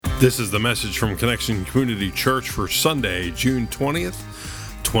This is the message from Connection Community Church for Sunday, June 20th,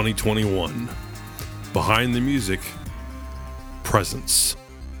 2021. Behind the music, presence.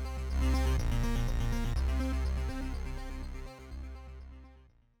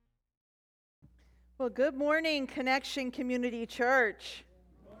 Well, good morning, Connection Community Church.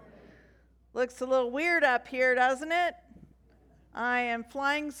 Looks a little weird up here, doesn't it? I am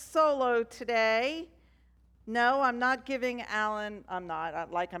flying solo today. No, I'm not giving Alan, I'm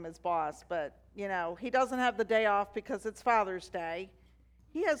not like I'm his boss, but, he doesn't have the day off because it's Father's Day.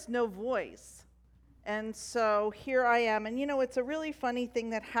 He has no voice. And so here I am. And, it's a really funny thing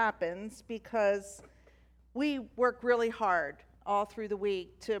that happens because we work really hard all through the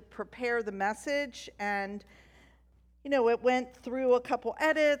week to prepare the message. And, it went through a couple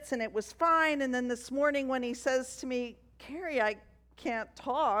edits and it was fine. And then this morning when he says to me, Carrie, I can't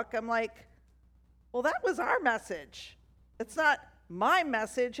talk, I'm like, well, that was our message. It's not my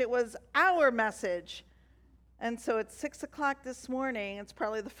message, it was our message. And so at 6 o'clock this morning, it's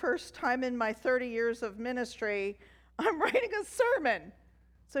probably the first time in my 30 years of ministry, I'm writing a sermon.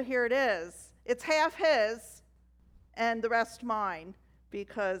 So here it is. It's half his and the rest mine,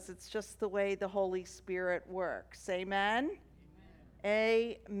 because it's just the way the Holy Spirit works. Amen?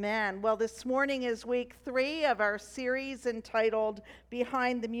 Amen. Well, this morning is week 3 of our series entitled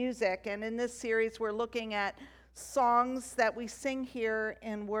Behind the Music. And in this series, we're looking at songs that we sing here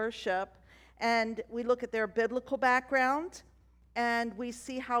in worship. And we look at their biblical background, and we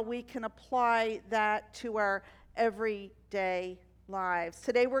see how we can apply that to our everyday lives.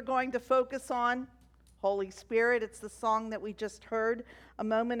 Today, we're going to focus on Holy Spirit. It's the song that we just heard a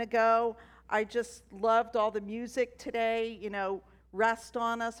moment ago. I just loved all the music today, Rest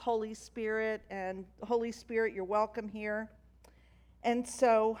on us, Holy Spirit, and Holy Spirit, you're welcome here. And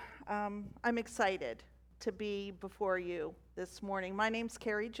so I'm excited to be before you this morning. My name's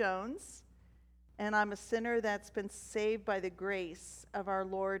Carrie Jones, and I'm a sinner that's been saved by the grace of our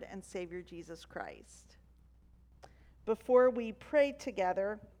Lord and Savior Jesus Christ. Before we pray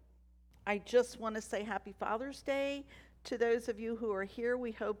together, I just want to say Happy Father's Day to those of you who are here.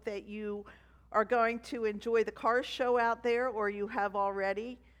 We hope that you are going to enjoy the car show out there, or you have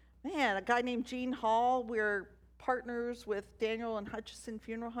already. Man, a guy named Gene Hall, we're partners with Daniel and Hutchison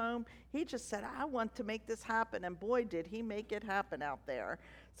Funeral Home. He just said, I want to make this happen, and boy, did he make it happen out there.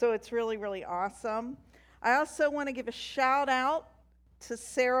 So it's really, really awesome. I also want to give a shout out to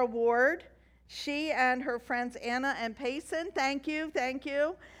Sarah Ward. She and her friends Anna and Payson, thank you.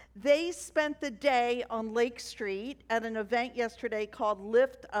 They spent the day on Lake Street at an event yesterday called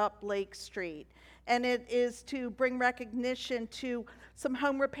Lift Up Lake Street. And it is to bring recognition to some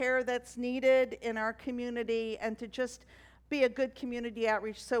home repair that's needed in our community and to just be a good community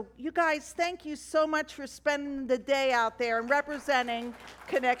outreach. So you guys, thank you so much for spending the day out there and representing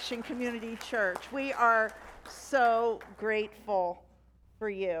Connection Community Church. We are so grateful for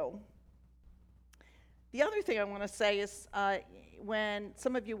you. The other thing I want to say is when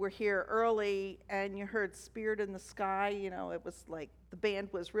some of you were here early and you heard Spirit in the Sky, it was like the band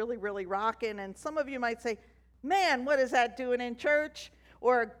was really, really rocking. And some of you might say, man, what is that doing in church?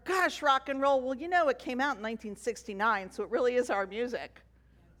 Or, gosh, rock and roll. Well, it came out in 1969, so it really is our music,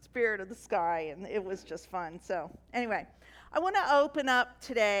 Spirit of the Sky, and it was just fun. So anyway, I want to open up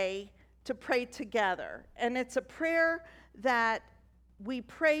today to pray together. And it's a prayer that we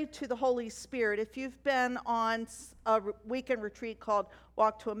pray to the Holy Spirit. If you've been on a weekend retreat called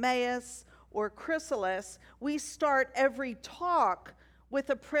Walk to Emmaus or Chrysalis, we start every talk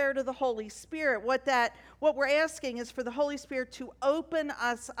with a prayer to the Holy Spirit. What we're asking is for the Holy Spirit to open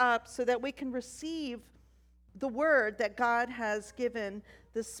us up so that we can receive the word that God has given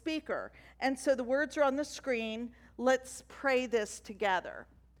the speaker. And so the words are on the screen. Let's pray this together.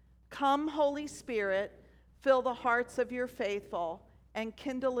 Come, Holy Spirit, fill the hearts of your faithful, and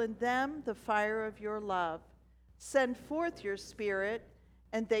kindle in them the fire of your love. Send forth your Spirit,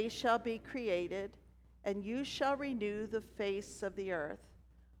 and they shall be created, and you shall renew the face of the earth.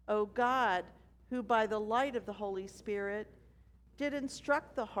 O God, who by the light of the Holy Spirit did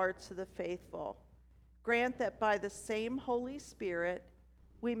instruct the hearts of the faithful, grant that by the same Holy Spirit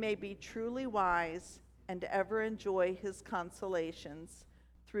we may be truly wise and ever enjoy his consolations.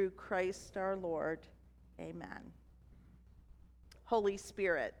 Through Christ our Lord. Amen. Holy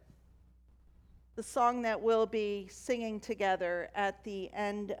Spirit. The song that we'll be singing together at the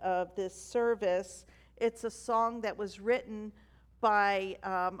end of this service, it's a song that was written by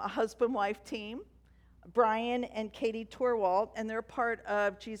a husband-wife team, Brian and Katie Torwalt, and they're part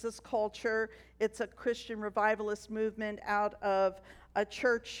of Jesus Culture. It's a Christian revivalist movement out of a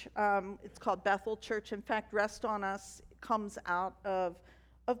church. It's called Bethel Church. In fact, Rest on Us comes out of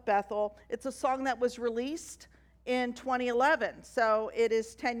of Bethel. It's a song that was released in 2011, so it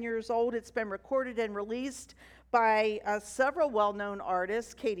is 10 years old. It's been recorded and released by several well-known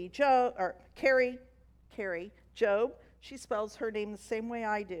artists. Carrie Job. She spells her name the same way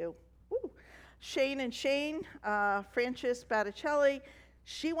I do. Woo. Shane and Shane, Frances Batticelli.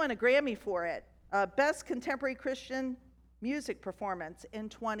 She won a Grammy for it. Best Contemporary Christian Music Performance in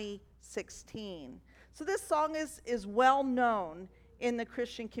 2016. So this song is well known in the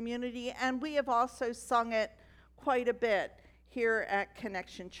Christian community, and we have also sung it quite a bit here at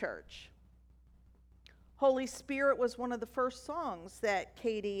Connection Church. Holy Spirit was one of the first songs that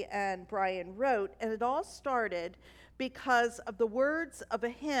Katie and Brian wrote, and it all started because of the words of a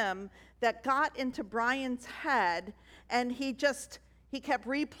hymn that got into Brian's head, and he kept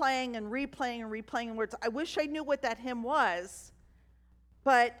replaying and replaying and replaying words. I wish I knew what that hymn was,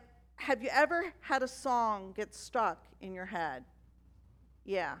 but have you ever had a song get stuck in your head?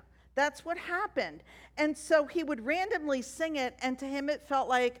 Yeah, that's what happened. And so he would randomly sing it, and to him it felt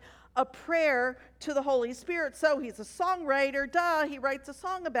like a prayer to the Holy Spirit. So he's a songwriter, he writes a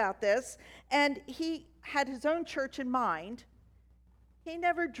song about this, and he had his own church in mind. He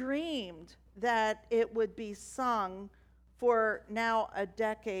never dreamed that it would be sung for now a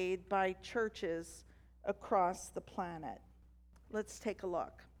decade by churches across the planet. Let's take a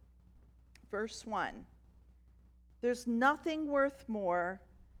look. Verse 1. There's nothing worth more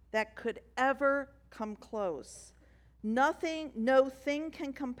that could ever come close. No thing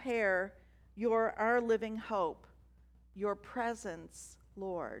can compare. You're our living hope, your presence,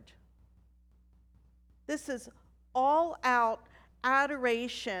 Lord. This is all out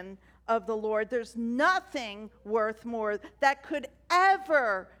adoration of the Lord. There's nothing worth more that could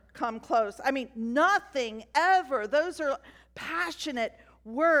ever come close. I mean, nothing ever. Those are passionate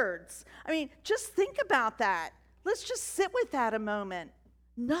words. I mean, just think about that. Let's just sit with that a moment.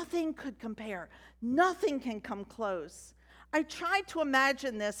 Nothing could compare. Nothing can come close. I tried to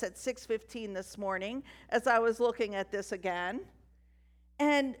imagine this at 6:15 this morning as I was looking at this again.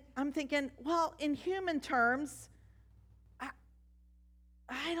 And I'm thinking, well, in human terms,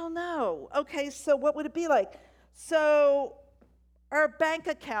 I don't know. Okay, so what would it be like? So our bank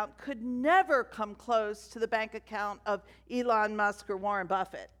account could never come close to the bank account of Elon Musk or Warren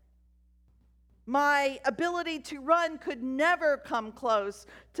Buffett. My ability to run could never come close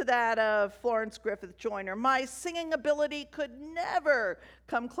to that of Florence Griffith Joyner. My singing ability could never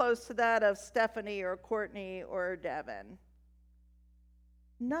come close to that of Stephanie or Courtney or Devin.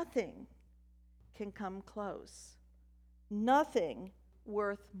 Nothing can come close. Nothing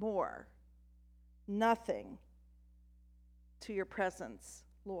worth more. Nothing to your presence,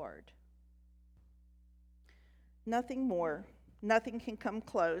 Lord. Nothing more. Nothing can come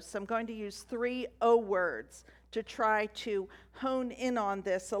close. I'm going to use 3 O words to try to hone in on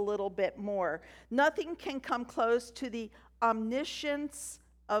this a little bit more. Nothing can come close to the omniscience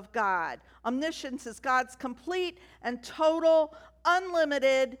of God. Omniscience is God's complete and total,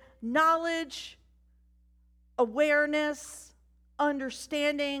 unlimited knowledge, awareness,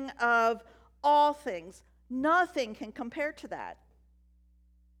 understanding of all things. Nothing can compare to that.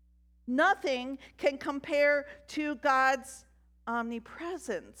 Nothing can compare to God's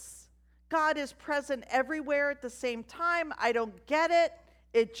omnipresence. God is present everywhere at the same time. I don't get it.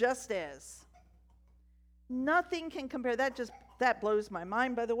 It just is. Nothing can compare. That blows my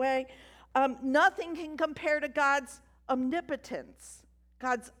mind, by the way. Nothing can compare to God's omnipotence,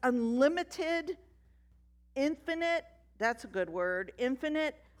 God's unlimited, infinite, that's a good word,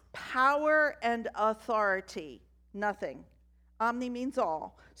 infinite power and authority. Nothing. Omni means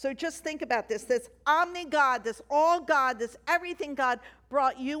all. So just think about this. This omni God, this all God, this everything God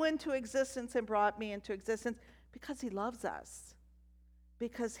brought you into existence and brought me into existence because he loves us.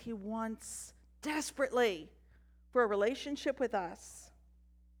 Because he wants desperately for a relationship with us.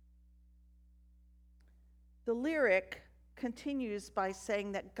 The lyric continues by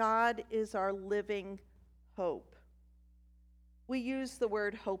saying that God is our living hope. We use the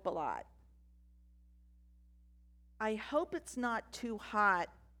word hope a lot. I hope it's not too hot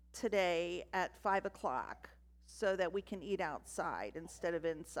today at 5 o'clock so that we can eat outside instead of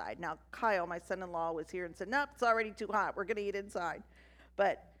inside. Now, Kyle, my son-in-law, was here and said, nope, it's already too hot. We're going to eat inside.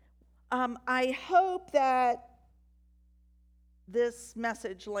 But I hope that this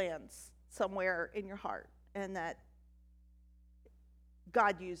message lands somewhere in your heart and that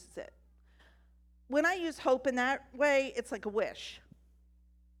God uses it. When I use hope in that way, it's like a wish.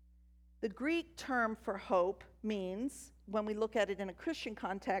 The Greek term for hope means, when we look at it in a Christian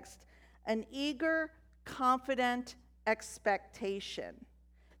context, an eager, confident expectation.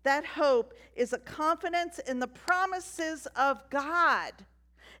 That hope is a confidence in the promises of God.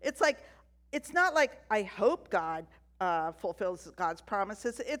 It's not like I hope God fulfills God's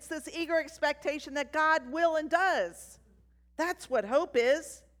promises. It's this eager expectation that God will and does. That's what hope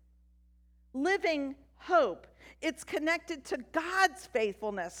is. Living hope. It's connected to God's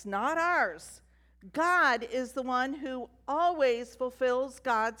faithfulness, not ours. God is the one who always fulfills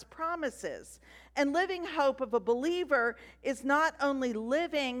God's promises. And living hope of a believer is not only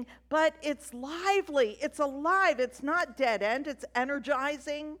living, but it's lively. It's alive. It's not dead end. It's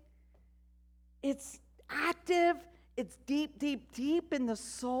energizing. It's active. It's deep, deep, deep in the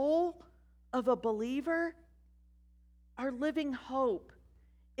soul of a believer. Our living hope,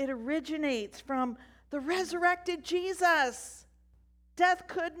 it originates from the resurrected Jesus. Death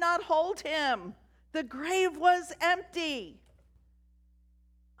could not hold him. The grave was empty.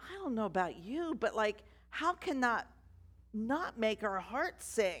 I don't know about you, but how can that not make our hearts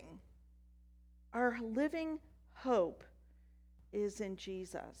sing? Our living hope is in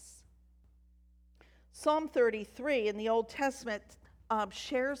Jesus. Psalm 33 in the Old Testament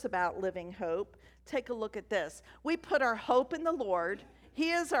shares about living hope. Take a look at this. We put our hope in the Lord.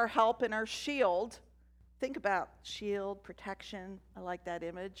 He is our help and our shield. Think about shield, protection. I like that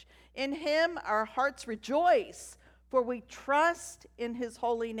image. In him, our hearts rejoice, for we trust in his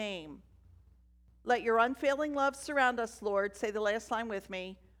holy name. Let your unfailing love surround us, Lord. Say the last line with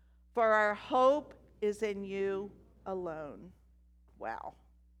me. For our hope is in you alone. Wow.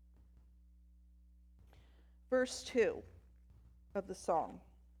 Verse 2 of the song.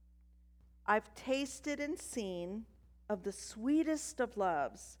 I've tasted and seen of the sweetest of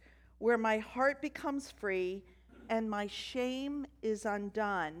loves, where my heart becomes free and my shame is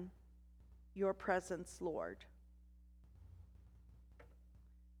undone, your presence, Lord.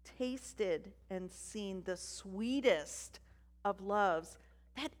 Tasted and seen the sweetest of loves.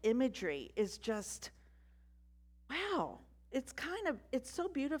 That imagery is just, wow. It's so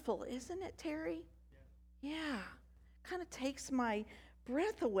beautiful, isn't it, Terry? Yeah. Kind of takes my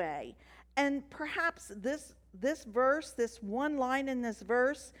breath away. And perhaps this verse, this one line in this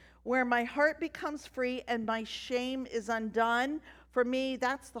verse, where my heart becomes free and my shame is undone, for me,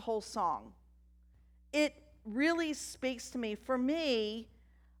 that's the whole song. It really speaks to me. For me,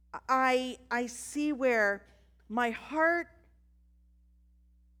 I see where my heart,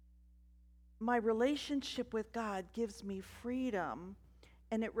 my relationship with God gives me freedom,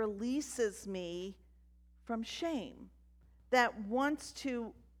 and it releases me from shame that wants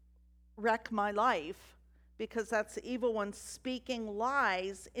to wreck my life, because that's the evil one speaking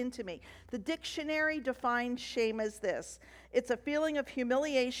lies into me. The dictionary defines shame as this. It's a feeling of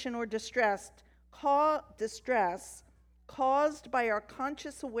humiliation or distress caused by our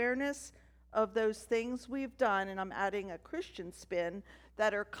conscious awareness of those things we've done, and I'm adding a Christian spin,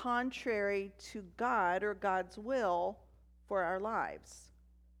 that are contrary to God or God's will for our lives.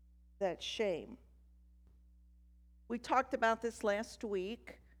 That's shame. We talked about this last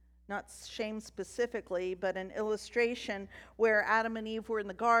week. Not shame specifically, but an illustration where Adam and Eve were in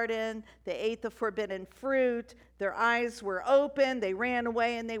the garden. They ate the forbidden fruit. Their eyes were open. They ran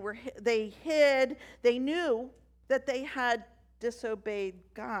away and they hid. They knew that they had disobeyed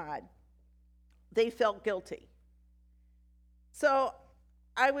God. They felt guilty. So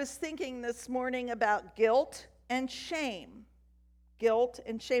I was thinking this morning about guilt and shame. Guilt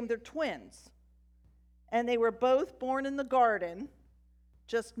and shame, they're twins. And they were both born in the garden,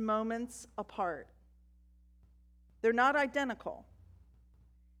 just moments apart. They're not identical.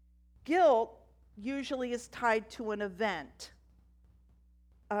 Guilt usually is tied to an event.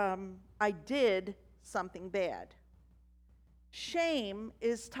 I did something bad. Shame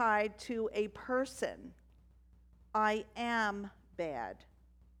is tied to a person. I am bad.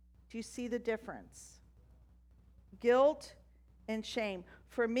 Do you see the difference? Guilt and shame.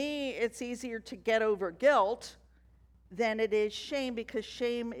 For me, it's easier to get over guilt than it is shame, because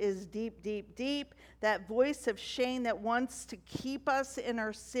shame is deep, deep, deep. That voice of shame that wants to keep us in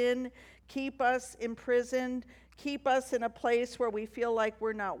our sin, keep us imprisoned, keep us in a place where we feel like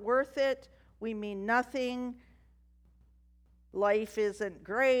we're not worth it, we mean nothing, life isn't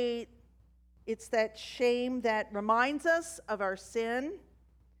great. It's that shame that reminds us of our sin.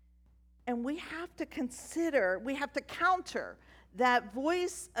 And we have to counter that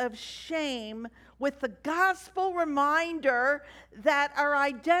voice of shame with the gospel reminder that our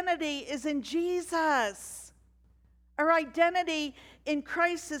identity is in Jesus. Our identity in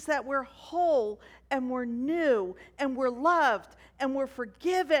Christ is that we're whole and we're new and we're loved and we're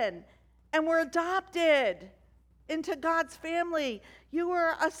forgiven and we're adopted into God's family. You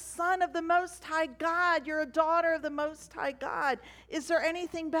are a son of the Most High God. You're a daughter of the Most High God. Is there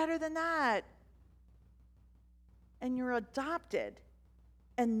anything better than that? And you're adopted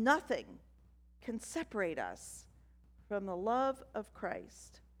And nothing can separate us from the love of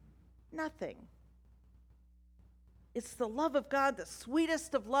Christ. Nothing. It's the love of God, the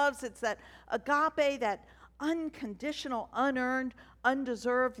sweetest of loves. It's that agape, that unconditional, unearned,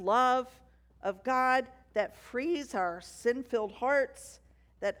 undeserved love of God that frees our sin-filled hearts,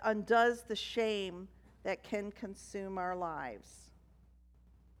 that undoes the shame that can consume our lives.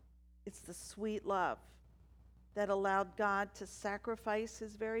 It's the sweet love that allowed God to sacrifice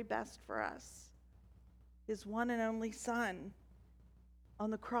his very best for us, his one and only Son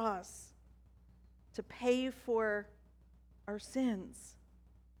on the cross to pay for our sins.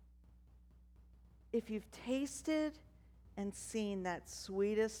 If you've tasted and seen that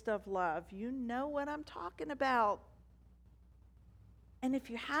sweetest of love, you know what I'm talking about. And if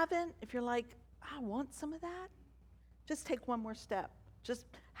you haven't, if you're like, I want some of that, just take one more step. Just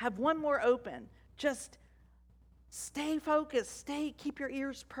have one more open. Just stay focused. Keep your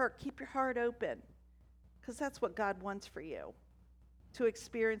ears perked. Keep your heart open. Because that's what God wants for you, to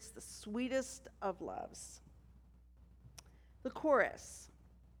experience the sweetest of loves. The chorus.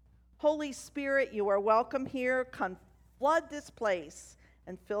 Holy Spirit, you are welcome here. Come flood this place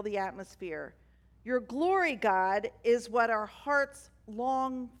and fill the atmosphere. Your glory, God, is what our hearts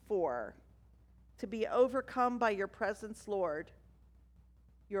long for, to be overcome by your presence, Lord.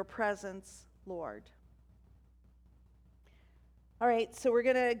 Your presence, Lord. All right, so we're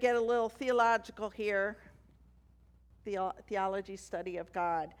going to get a little theological here. Theology study of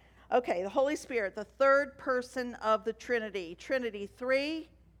God. Okay, the Holy Spirit, the third person of the Trinity. Trinity, 3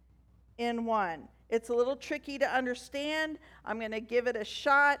 in 1. It's a little tricky to understand. I'm going to give it a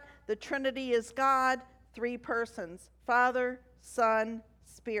shot. The Trinity is God, 3 persons: Father, Son,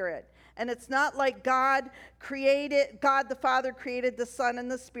 Spirit. And it's not like God the Father created the Son and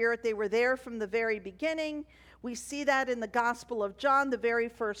the Spirit. They were there from the very beginning. We see that in the Gospel of John, the very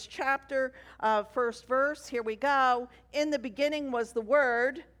first chapter, first verse. Here we go. In the beginning was the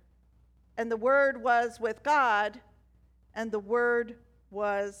Word, and the Word was with God, and the Word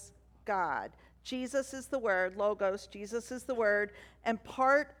was God. Jesus is the Word, Logos, Jesus is the Word, and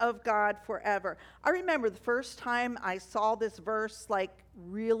part of God forever. I remember the first time I saw this verse,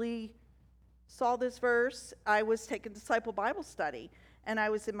 really saw this verse, I was taking disciple Bible study, and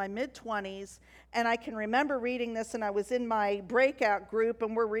I was in my mid-20s, and I can remember reading this, and I was in my breakout group,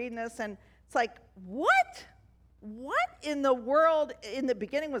 and we're reading this, and it's like, what? What in the world? In the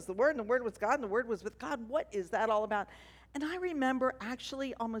beginning was the Word, and the Word was God, and the Word was with God. What is that all about? And I remember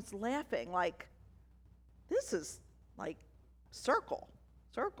actually almost laughing, like, this is like circle.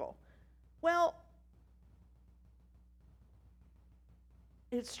 Well,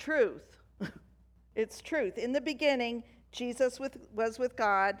 it's truth. It's truth. In the beginning, Jesus was with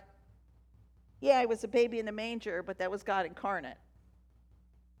God. Yeah, he was a baby in a manger, but that was God incarnate.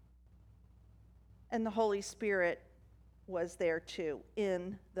 And the Holy Spirit was there too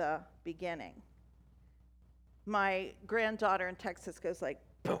in the beginning. My granddaughter in Texas goes like,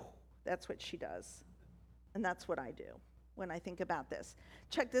 "Boo." That's what she does. And that's what I do when I think about this.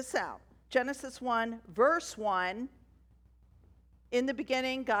 Check this out. Genesis 1, verse 1. In the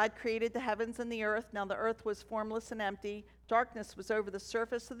beginning, God created the heavens and the earth. Now the earth was formless and empty. Darkness was over the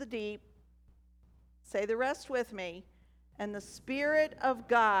surface of the deep. Say the rest with me. And the Spirit of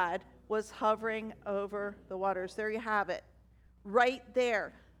God was hovering over the waters. There you have it. Right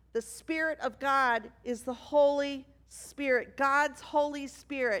there. The Spirit of God is the Holy Spirit. God's Holy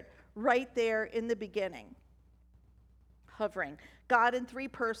Spirit right there in the beginning. Hovering. God in 3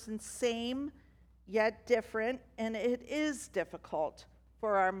 persons, same yet different, and it is difficult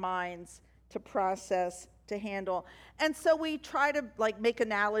for our minds to process, to handle. And so we try to make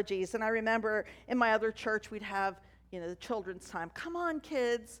analogies. And I remember in my other church we'd have, the children's time. Come on,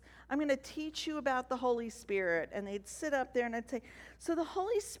 kids, I'm going to teach you about the Holy Spirit. And they'd sit up there and I'd say, so the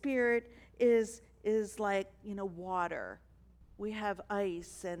Holy Spirit is like, water. We have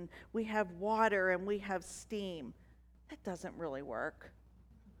ice and we have water and we have steam. That doesn't really work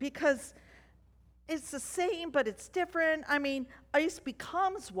because it's the same, but it's different. I mean, ice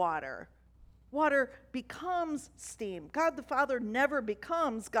becomes water. Water becomes steam. God the Father never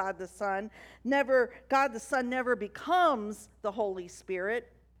becomes God the Son. God the Son never becomes the Holy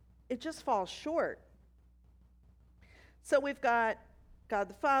Spirit. It just falls short. So we've got God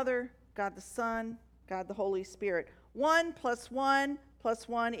the Father, God the Son, God the Holy Spirit. 1 + 1 +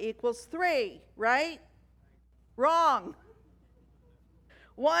 1 = 3, right? Wrong.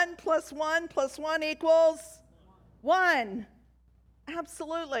 1 + 1 + 1 = 1.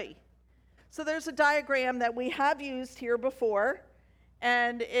 Absolutely. So there's a diagram that we have used here before,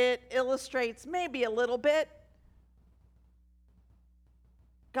 and it illustrates maybe a little bit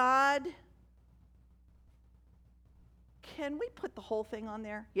God, can we put the whole thing on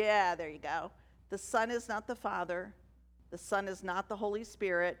there? Yeah, there you go. The Son is not the Father. The Son is not the Holy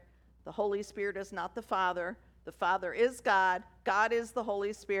Spirit. The Holy Spirit is not the Father. The Father is God. God is the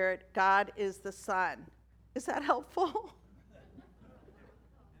Holy Spirit. God is the Son. Is that helpful?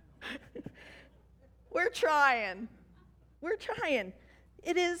 We're trying.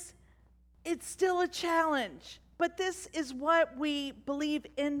 It's still a challenge, but this is what we believe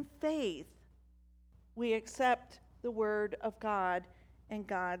in faith. We accept the Word of God and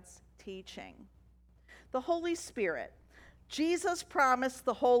God's teaching. The Holy Spirit. Jesus promised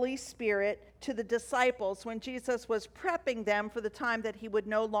the Holy Spirit to the disciples when Jesus was prepping them for the time that he would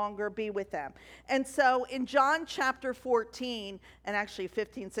no longer be with them. And so in John chapter 14, and actually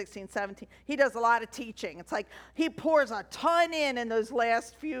 15, 16, 17, he does a lot of teaching. It's like he pours a ton in those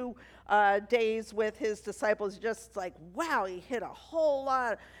last few days with his disciples. Just like, wow, he hit a whole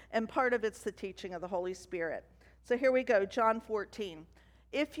lot. And part of it's the teaching of the Holy Spirit. So here we go, John 14.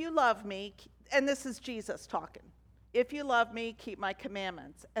 If you love me, and this is Jesus talking. If you love me, keep my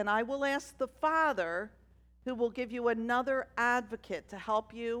commandments. And I will ask the Father, who will give you another advocate to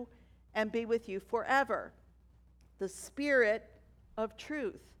help you and be with you forever. The Spirit of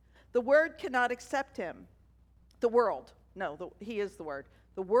truth. The Word cannot accept him. The world. He is the Word.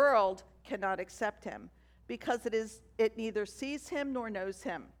 The world cannot accept him because it neither sees him nor knows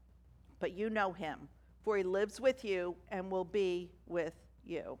him. But you know him, for he lives with you and will be with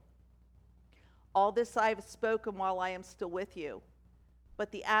you. All this I have spoken while I am still with you. But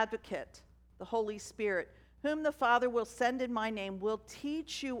the advocate, the Holy Spirit, whom the Father will send in my name, will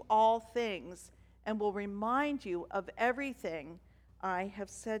teach you all things and will remind you of everything I have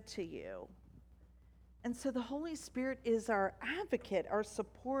said to you. And so the Holy Spirit is our advocate, our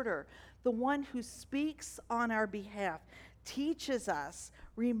supporter, the one who speaks on our behalf, teaches us,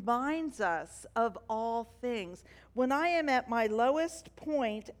 reminds us of all things. When I am at my lowest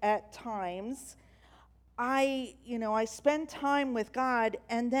point at times, I spend time with God,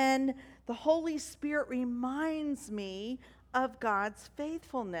 and then the Holy Spirit reminds me of God's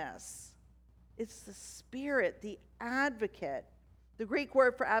faithfulness. It's the Spirit, the advocate. The Greek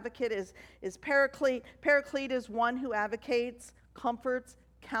word for advocate is paraclete. Paraclete is one who advocates, comforts,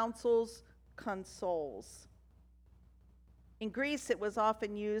 counsels, consoles. In Greece, it was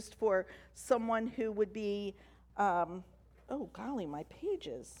often used for someone who would be, oh golly, my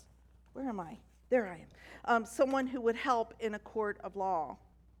pages. Where am I? There I am. Someone who would help in a court of law.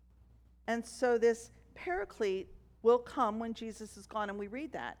 And so this paraclete will come when Jesus is gone, and we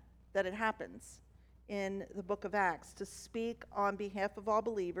read that it happens in the book of Acts, to speak on behalf of all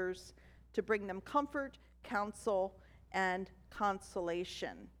believers, to bring them comfort, counsel, and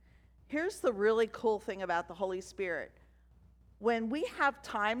consolation. Here's the really cool thing about the Holy Spirit. When we have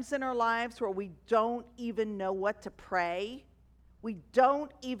times in our lives where we don't even know what to pray, we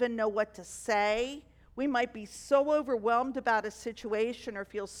don't even know what to say, we might be so overwhelmed about a situation or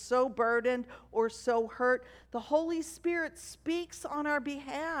feel so burdened or so hurt, the Holy Spirit speaks on our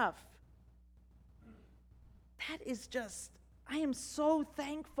behalf. That is just, I am so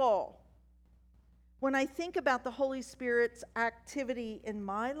thankful. When I think about the Holy Spirit's activity in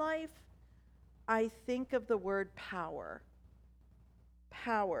my life, I think of the word power.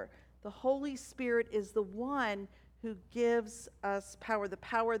 Power. The Holy Spirit is the one who gives us power, the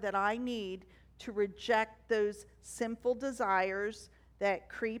power that I need to reject those sinful desires that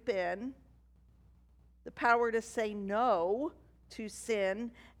creep in, the power to say no to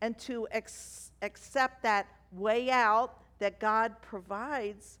sin, and to accept that way out that God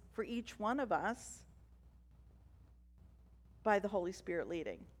provides for each one of us by the Holy Spirit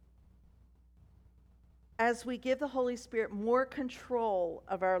leading. As we give the Holy Spirit more control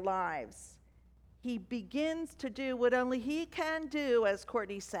of our lives, he begins to do what only he can do, as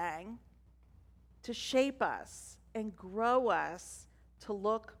Courtney sang, to shape us and grow us to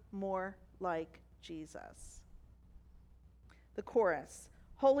look more like Jesus. The chorus,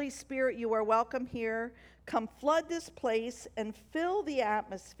 Holy Spirit, you are welcome here. Come flood this place and fill the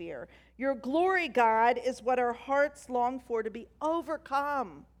atmosphere. Your glory, God, is what our hearts long for, to be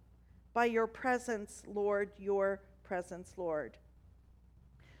overcome by your presence, Lord, your presence, Lord.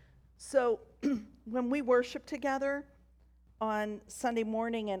 So when we worship together on Sunday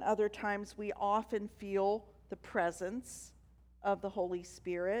morning and other times, we often feel the presence of the Holy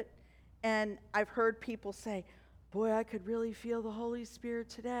Spirit. And I've heard people say, boy, I could really feel the Holy Spirit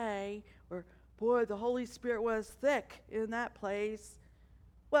today, or boy, the Holy Spirit was thick in that place.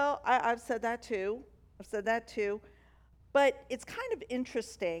 Well, I've said that too. But it's kind of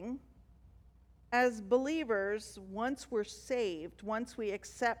interesting As believers, once we're saved, once we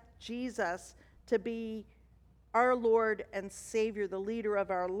accept Jesus to be our Lord and Savior, the leader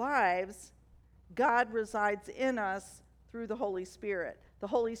of our lives, God resides in us through the Holy Spirit. The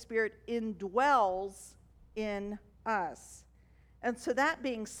Holy Spirit indwells in us. And so that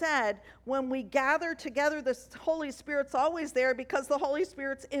being said, when we gather together, the Holy Spirit's always there because the Holy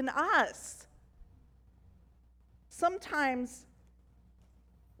Spirit's in us. Sometimes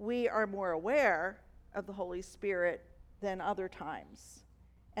we are more aware of the Holy Spirit than other times.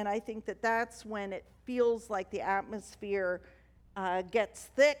 And I think that that's when it feels like the atmosphere gets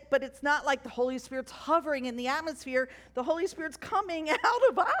thick, but it's not like the Holy Spirit's hovering in the atmosphere. The Holy Spirit's coming out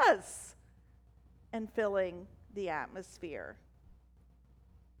of us and filling the atmosphere.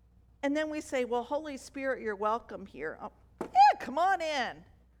 And then we say, well, Holy Spirit, you're welcome here. Oh, yeah, come on in.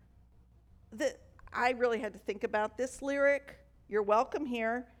 I really had to think about this lyric. You're welcome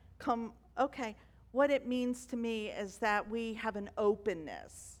here. Come, okay. What it means to me is that we have an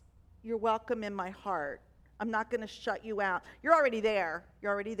openness. You're welcome in my heart. I'm not going to shut you out. You're already there.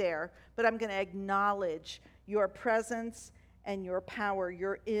 You're already there. But I'm going to acknowledge your presence and your power,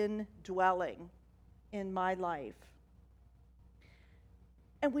 your indwelling in my life.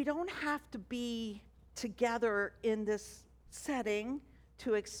 And we don't have to be together in this setting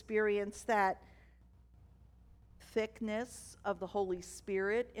to experience that thickness of the Holy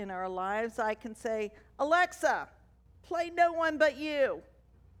Spirit in our lives. I can say, Alexa, play No One But You.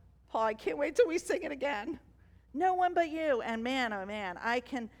 Paul, I can't wait till we sing it again. No One But You. And man, oh man, I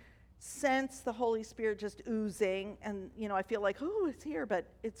can sense the Holy Spirit just oozing. And, I feel like, oh, it's here. But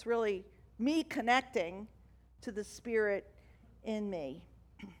it's really me connecting to the Spirit in me.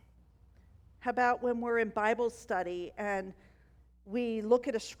 How about when we're in Bible study and we look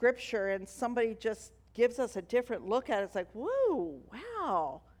at a scripture and somebody just gives us a different look at it? It's like, whoa,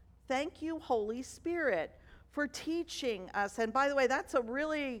 wow. Thank you, Holy Spirit, for teaching us. And by the way, that's a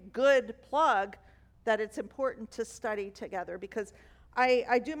really good plug that it's important to study together, because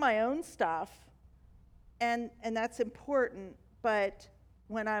I do my own stuff, and that's important. But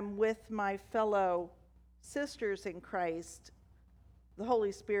when I'm with my fellow sisters in Christ, the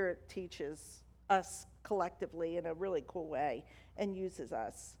Holy Spirit teaches us collectively in a really cool way and uses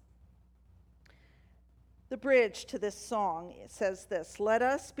us. The bridge to this song, it says this: let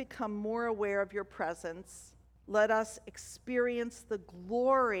us become more aware of your presence. Let us experience the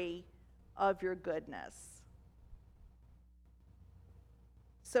glory of your goodness.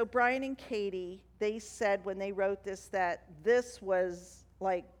 So Brian and Katie, they said when they wrote this that this was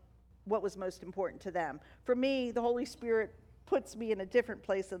like what was most important to them. For me, the Holy Spirit puts me in a different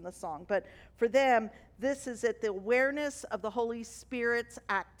place in the song. But for them, this is it, the awareness of the Holy Spirit's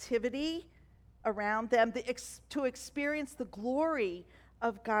activity around them, to experience the glory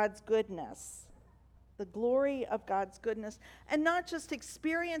of God's goodness. The glory of God's goodness. And not just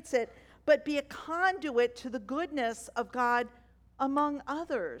experience it, but be a conduit to the goodness of God among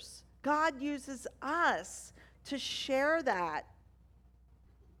others. God uses us to share that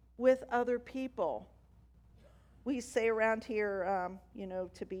with other people. We say around here,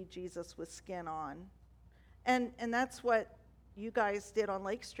 to be Jesus with skin on. And that's what you guys did on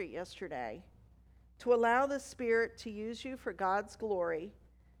Lake Street yesterday. To allow the Spirit to use you for God's glory,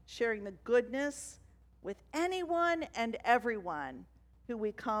 sharing the goodness with anyone and everyone who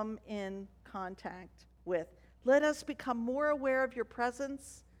we come in contact with. Let us become more aware of your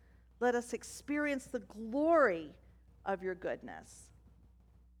presence. Let us experience the glory of your goodness.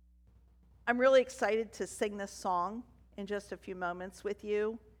 I'm really excited to sing this song in just a few moments with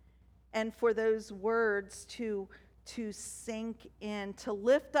you, and for those words to sink in, to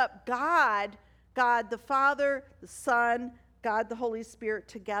lift up God the Father, the Son, God the Holy Spirit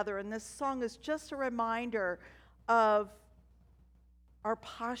together. And this song is just a reminder of our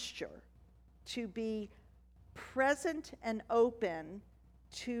posture to be present and open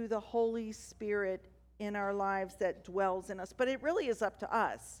to the Holy Spirit in our lives that dwells in us. But it really is up to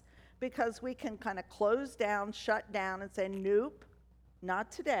us, because we can kind of close down, shut down, and say, nope,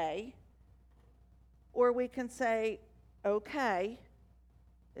 not today. Or we can say, okay,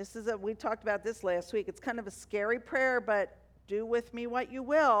 we talked about this last week. It's kind of a scary prayer, but do with me what you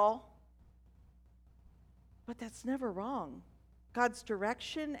will. But that's never wrong. God's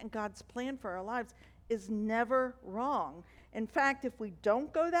direction and God's plan for our lives is never wrong. In fact, if we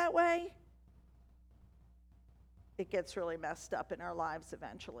don't go that way, it gets really messed up in our lives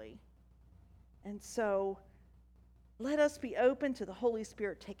eventually. And so let us be open to the Holy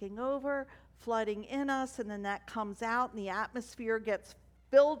Spirit taking over, flooding in us, and then that comes out and the atmosphere gets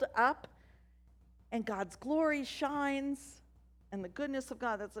filled up and God's glory shines. And the goodness of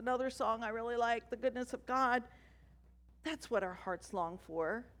God, that's another song I really like, the goodness of God. That's what our hearts long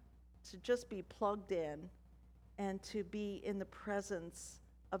for, to just be plugged in and to be in the presence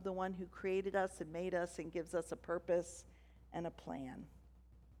of the one who created us and made us and gives us a purpose and a plan.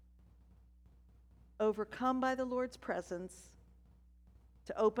 Overcome by the Lord's presence,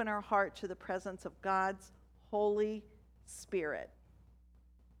 to open our heart to the presence of God's Holy Spirit.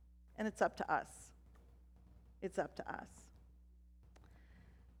 And it's up to us. It's up to us.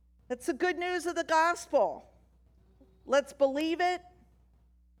 That's the good news of the gospel. Let's believe it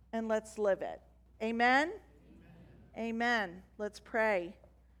and let's live it. Amen? Amen. Let's pray.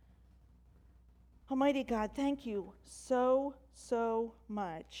 Almighty God, thank you so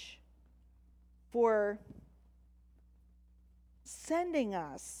much for sending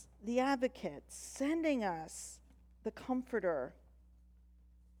us the advocate, sending us the comforter,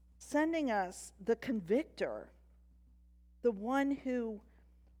 sending us the convictor, the one who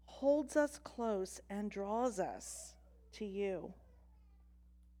holds us close and draws us to you.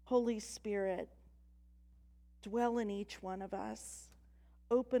 Holy Spirit, dwell in each one of us.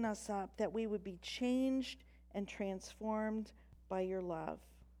 Open us up that we would be changed and transformed by your love.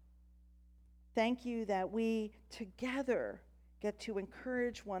 Thank you that we together get to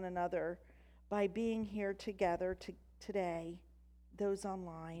encourage one another by being here together today, those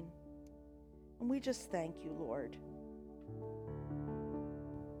online. And we just thank you, Lord.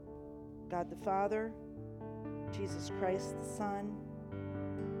 God the Father, Jesus Christ the Son,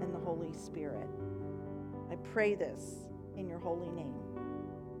 and the Holy Spirit. I pray this in your holy name.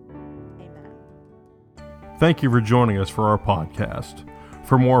 Amen. Thank you for joining us for our podcast.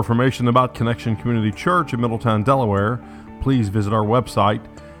 For more information about Connection Community Church in Middletown, Delaware, please visit our website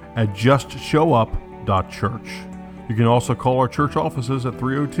at justshowup.church. You can also call our church offices at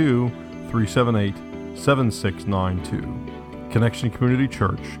 302-378-7692. Connection Community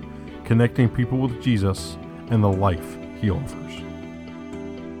Church, connecting people with Jesus and the life he offers.